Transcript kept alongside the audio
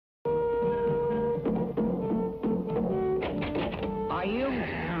you?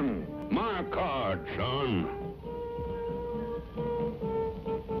 My card, son.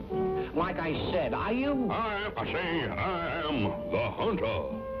 Like I said, are you? I say I am the hunter.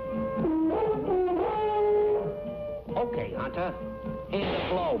 Okay, Hunter. Here's the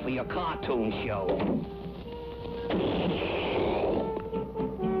blow for your cartoon show.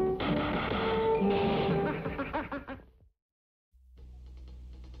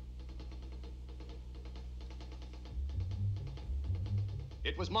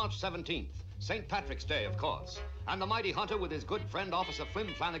 It was March 17th, St. Patrick's Day, of course, and the mighty Hunter with his good friend Officer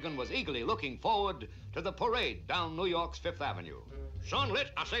Flim Flanagan was eagerly looking forward to the parade down New York's Fifth Avenue. Son,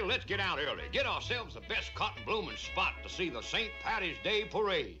 let's get out early. Get ourselves the best cotton blooming spot to see the St. Patty's Day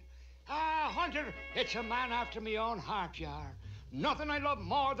parade. Hunter, it's a man after me own heart, yar. Nothing I love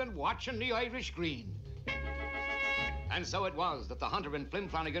more than watching the Irish green. And so it was that the Hunter and Flim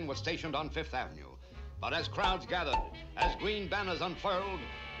Flanagan were stationed on Fifth Avenue. But as crowds gathered, as green banners unfurled,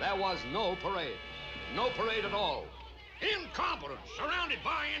 there was no parade. No parade at all. Incompetence, surrounded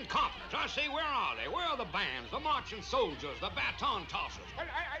by incompetence. I say, where are they? Where are the bands, the marching soldiers, the baton tossers?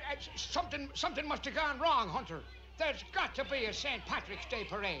 Something must have gone wrong, Hunter. There's got to be a St. Patrick's Day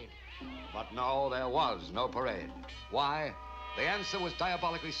parade. But no, there was no parade. Why? The answer was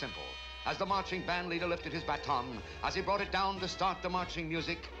diabolically simple. As the marching band leader lifted his baton, as he brought it down to start the marching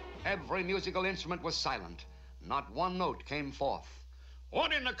music, every musical instrument was silent. Not one note came forth.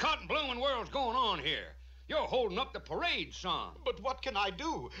 What in the cotton blooming world's going on here? You're holding up the parade, son. But what can I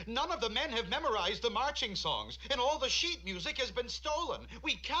do? None of the men have memorized the marching songs, and all the sheet music has been stolen.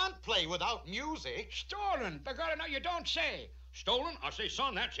 We can't play without music. Stolen? Begorra, no, you don't say. Stolen? I say,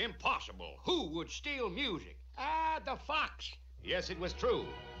 son, that's impossible. Who would steal music? The Fox. Yes, it was true.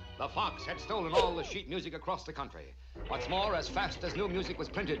 The Fox had stolen all the sheet music across the country. What's more, as fast as new music was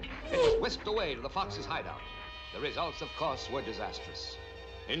printed, it was whisked away to the Fox's hideout. The results, of course, were disastrous.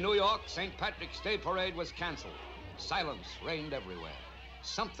 In New York, St. Patrick's Day parade was canceled. Silence reigned everywhere.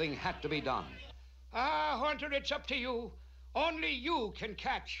 Something had to be done. Hunter, it's up to you. Only you can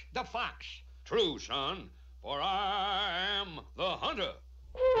catch the Fox. True, son, for I am the hunter.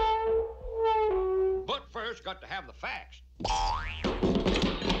 But first, got to have the facts.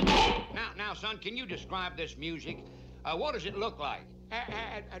 Now, son, can you describe this music? What does it look like?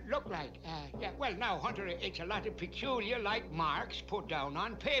 Look like? Well, now, Hunter, it's a lot of peculiar-like marks put down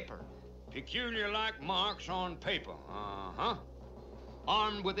on paper. Peculiar-like marks on paper. Uh-huh.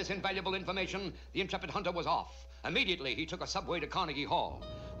 Armed with this invaluable information, the intrepid Hunter was off. Immediately, he took a subway to Carnegie Hall.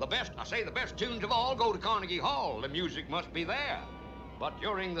 The best tunes of all go to Carnegie Hall. The music must be there. But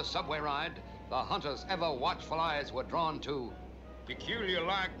during the subway ride, the Hunter's ever-watchful eyes were drawn to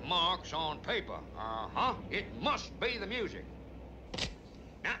peculiar-like marks on paper. Uh-huh. It must be the music.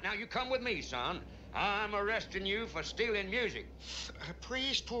 Now, you come with me, son. I'm arresting you for stealing music.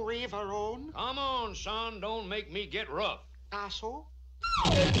 Priest to each our own. Come on, son. Don't make me get rough. Asshole.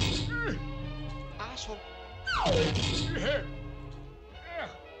 Asshole.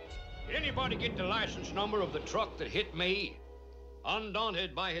 Did anybody get the license number of the truck that hit me?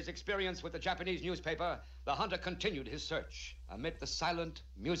 Undaunted by his experience with the Japanese newspaper, the Hunter continued his search amid the silent,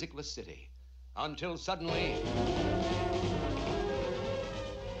 musicless city, until suddenly...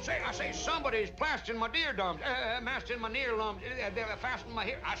 I say, somebody's plastering my mastering my ear lumps. They're fastening my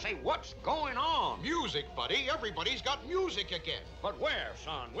hair. I say, what's going on? Music, buddy. Everybody's got music again. But where,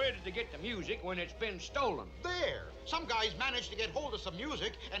 son? Where did they get the music when it's been stolen? There. Some guy's managed to get hold of some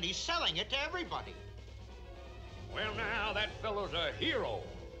music, and he's selling it to everybody. Well, now, that fellow's a hero.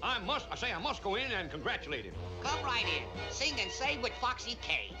 I must go in and congratulate him. Come right in. Sing and say with Foxy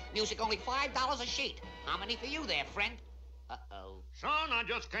K. Music only $5 a sheet. How many for you there, friend? Uh-oh. Son, I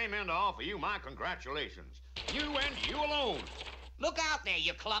just came in to offer you my congratulations. You and you alone. Look out there,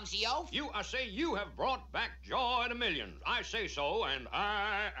 you clumsy oaf. You have brought back joy to millions. I say so, and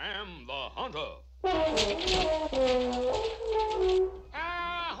I am the hunter.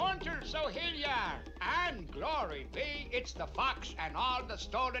 Hunter, so here you are. And glory be, it's the Fox and all the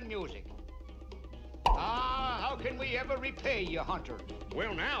stolen music. How can we ever repay you, Hunter?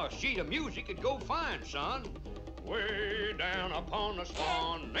 Well, now, a sheet of music could go fine, son. Way down upon the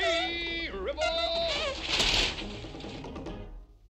Swanee River.